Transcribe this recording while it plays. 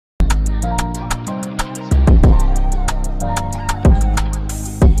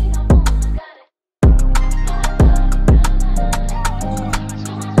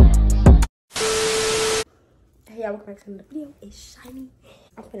y'all, welcome back to another video. It's Shiny.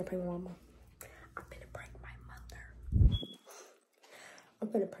 I'm finna prank my mama. I'm finna prank my mother. I'm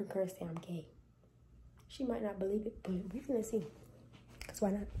finna prank her and say I'm gay. She might not believe it, but we finna see. Cause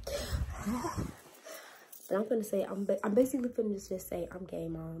why not? But I'm finna say, I'm basically finna just say I'm gay,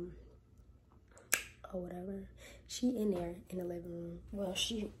 mom. Or whatever. She in there in the living room. Well,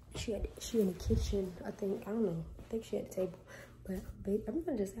 she in the kitchen, I think. I don't know. I think she at the table. But I'm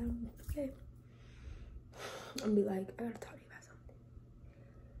gonna just say I'm okay. I'm be like, I gotta talk to you about something.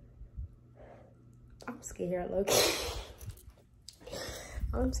 I'm scared, look.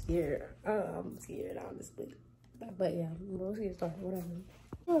 I'm scared. I'm scared, honestly. But yeah, we'll get started.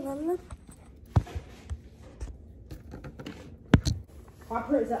 Whatever. My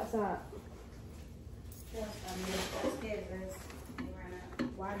purse outside. I'm scared of this.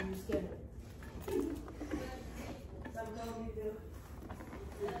 Why are you scared? Something told me to.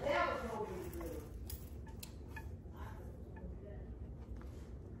 The devil told me to.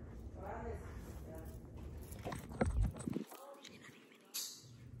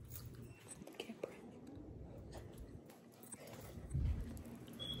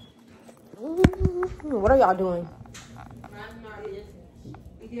 What are y'all doing?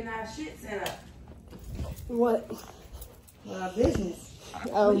 We getting our shit set up. What? Our business.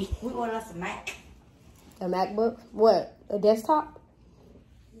 We want us a Mac. A MacBook? What? A desktop?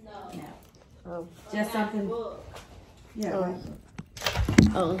 No. Oh. Just something. Yeah. Oh.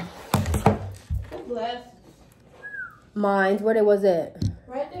 Oh. Glasses. Mine. Where they was at?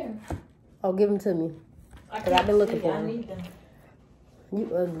 Right there. Oh, give them to me. Cause I've been looking for I them. need them. You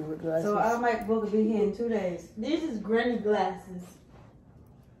ugly with glasses. So our MacBook will be here in 2 days. These is granny glasses.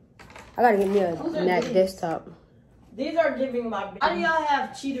 I gotta get me a Mac desktop. These are giving my. How do y'all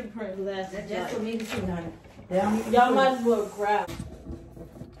have cheetah print glasses? That's just for me to see on it. Y'all might as well grab.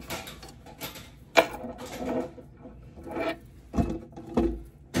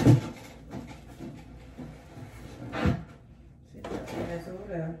 That's over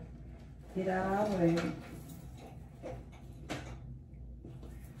there. Get out of our way.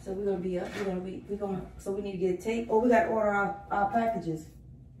 So we're gonna be up. So we need to get tape. Oh, we got to order our packages.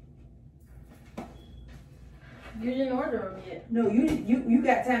 You didn't order them yet. No, you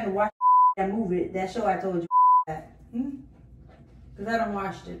got time to watch and move it. That show I told you that. Cause I done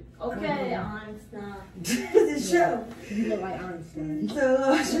watched it. Okay, Einstein. The show. You look like Einstein.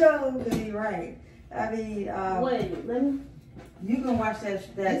 So show could be right. I mean, Wait, let me. you can watch that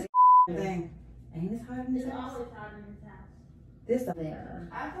thing. Ain't this hard in this It's house? always hot in this house. This stuff. Yeah.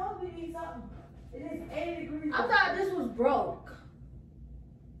 I thought we need something. It is 80 degrees. I thought this was broke.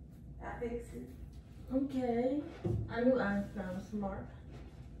 I fixed it. Okay. I knew Einstein was smart.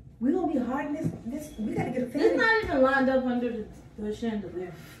 We gonna be hard in this. We gotta get a It's fan. not even lined up under the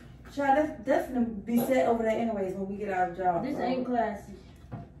chandelier. Child, that's gonna be set over there anyways when we get our job. This ain't classy.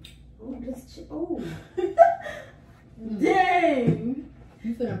 Ooh, ooh. Dang.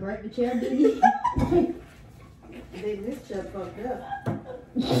 You finna break the chair, baby? Baby, this chair fucked up.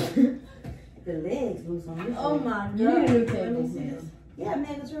 The legs loose on this Oh one. my god. You need a new Let me table, see man. this. Yeah,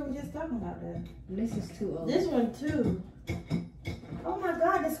 man, that's what we were just talking about that. This is too old. This one too. Oh my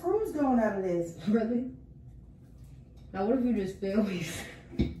god, the screws going out of this. Really? Now what if you just fail me?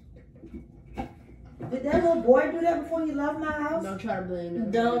 Did that little boy do that before he left my house? Don't try to blame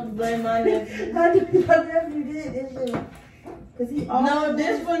them. Don't blame my nephew. I knew my nephew did this shit. Cause he No,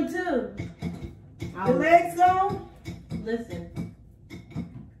 this one too. The legs gone? Listen,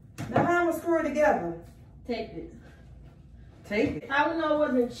 Now how am I screw it together? take this. Take it. I don't know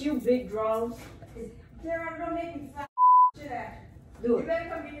it wasn't you, big draws. Tara, don't make me slap shit out. Do You it. better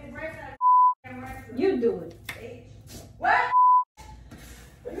come get this right side. You do it. What?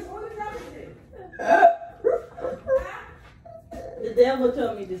 What you talking to? The devil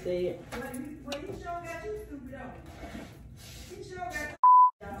told me to say it. Well, he sure got you stupid on. He sure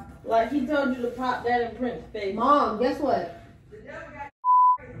got Like he told you to pop that in Prince's face. Mom, guess what? the devil got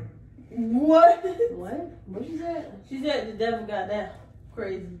What? What? What you said? She said the devil got that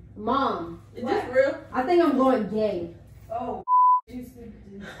crazy. Mom, Is this real? I think I'm going gay. Oh, you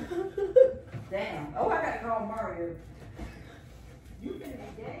stupid. Damn. Oh, I gotta call Mario. You finna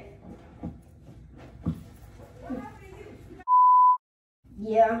be gay? What happened to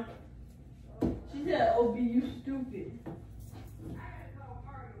you? Yeah. She said, "Oh, be you stupid." I gotta call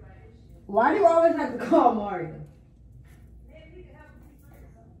Mario about this shit. Why do you always have to call Mario? Maybe he can help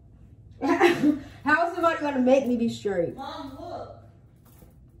me straight. How is somebody gonna make me be straight? Mom, look.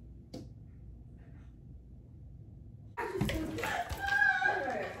 I just don't got time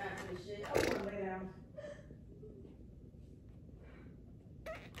for this shit. I wanna lay down.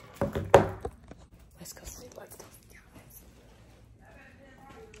 Let's go sleep. Let's go.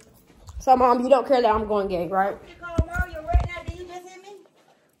 So, Mom, you don't care that I'm going gay, right? You call Mario right now. Did you just hit me?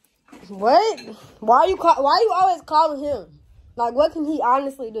 What? Why you always calling him? Like, what can he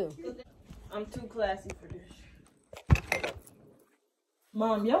honestly do? I'm too classy for this.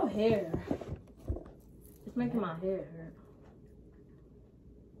 Mom, your hair. It's making my hair hurt.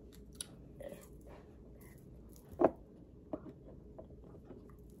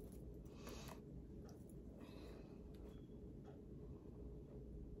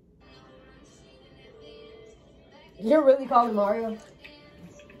 You're really calling Mario?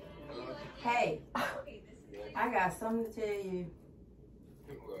 Hey, I got something to tell you.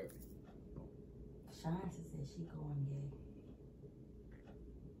 Shanta said she going gay.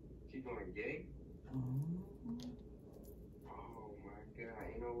 She going gay? Oh my God,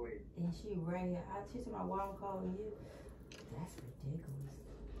 ain't no way. And she right here. She said, my wife calling you. That's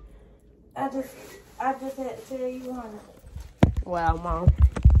ridiculous. I just had to tell you, honey. Wow, Mom. What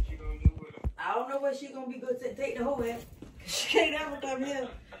she gonna do with him? I don't know what she gonna be good to take the whole head. She ain't ever come here.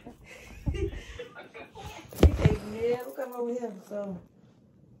 She ain't never come over here.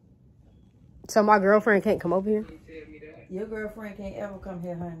 So my girlfriend can't come over here? You tell me that. Your girlfriend can't ever come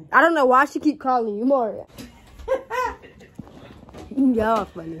here, honey. I don't know why she keep calling you Mario. Y'all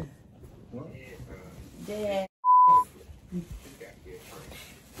funny. Dad.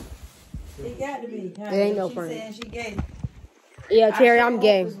 It got to be. Honey. It ain't no she friend. saying she gay. Yeah, Terry, I'm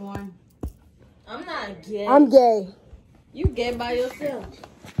gay. I'm not gay. I'm gay. You gay by yourself. Is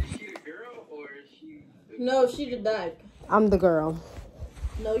she the girl or is she the... No, she the dyke. I'm the girl.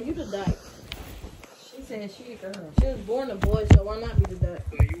 No, you the dyke. She said she a girl. She was born a boy, so why not be the dyke?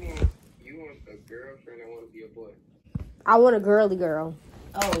 So you want a girlfriend that want to be a boy? I want a girly girl.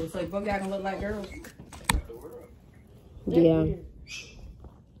 Oh, so both y'all gonna look like girls? That's the world. Yeah.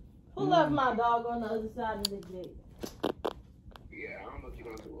 Who left my dog on the other side of the gate? Yeah, I don't know what you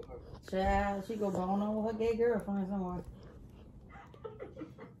gonna do with her. Child, she go bone on with her gay girlfriend somewhere.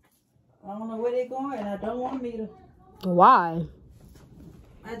 I don't know where they going, and I don't want to meet her. Why?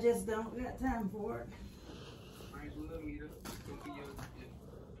 I just don't got time for it. Might as well meet her. Could be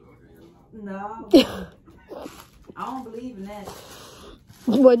your No. I don't believe in that.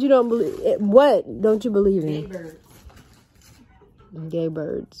 What you don't believe? What don't you believe Gay in? birds. Gay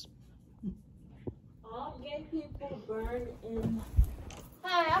birds. All gay people burn in.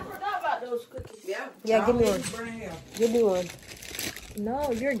 Hey, I forgot about those cookies. Yeah, give me one. Here. Give me one.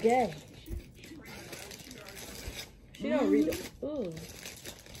 No, you're gay. She don't read it. Ooh.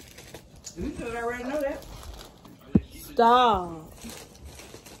 You should already know that. Stop.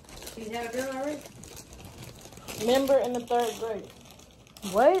 She had a girl already? Member in the 3rd grade.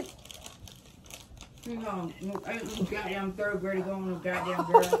 What? You know, ain't no goddamn third grade going with goddamn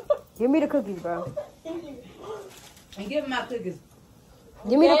girl. Give me the cookies, bro. And give them my cookies.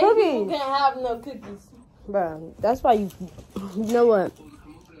 Give me the Gay people cookies. can't have no cookies. Bro, that's why you know what?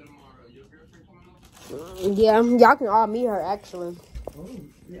 come over there tomorrow. Your girlfriend coming over? Yeah, y'all can all meet her, actually. Oh,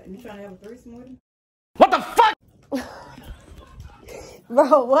 you trying to have a threesome with him? What the fuck?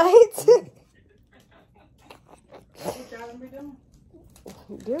 Bro, what? What y'all gonna be doing?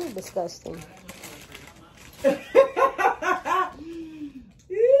 You're disgusting.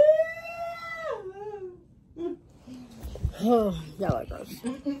 Y'all are gross.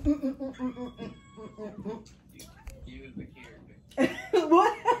 You was the character.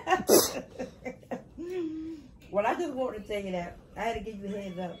 What? Well, I just wanted to tell you that. I had to give you a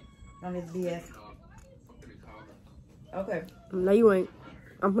heads up on this BS. Okay. No, you ain't.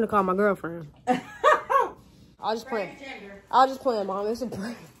 I'm gonna call my girlfriend. I'll just play. I'll just play, Mom. It's a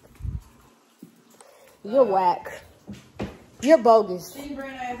prank. You're whack. You're bogus. She bring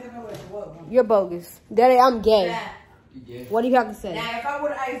her ass in the way. What? You're bogus. Daddy, I'm gay. Now, What do you have to say? if I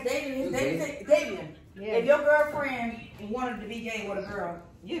would have asked Davian, if your girlfriend wanted to be gay with a girl,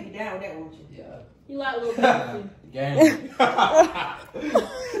 you'd be down with that, won't you? Yeah. You like little baby. Game.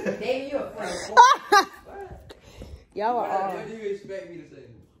 Davian, you're a friend. Y'all are all What do you expect me to say?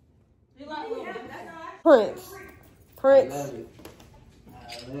 You like little baby. Prince. I Prince. love it. I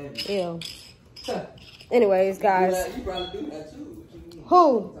love it. Ew. Anyways, guys. You probably do that too.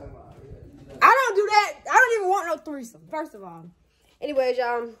 Who? I don't do that. I don't even want no threesome, first of all. Anyways,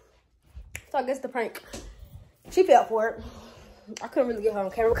 y'all. So I guess the prank. She fell for it. I couldn't really get her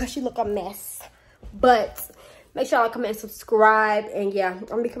on camera because she looked a mess. But make sure y'all like, comment, and subscribe. And yeah, I'm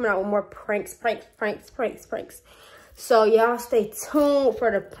gonna be coming out with more pranks. So y'all stay tuned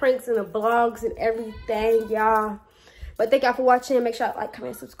for the pranks and the vlogs and everything, y'all. But thank y'all for watching. Make sure y'all like,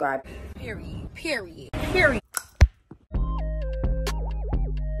 comment, and subscribe. Period.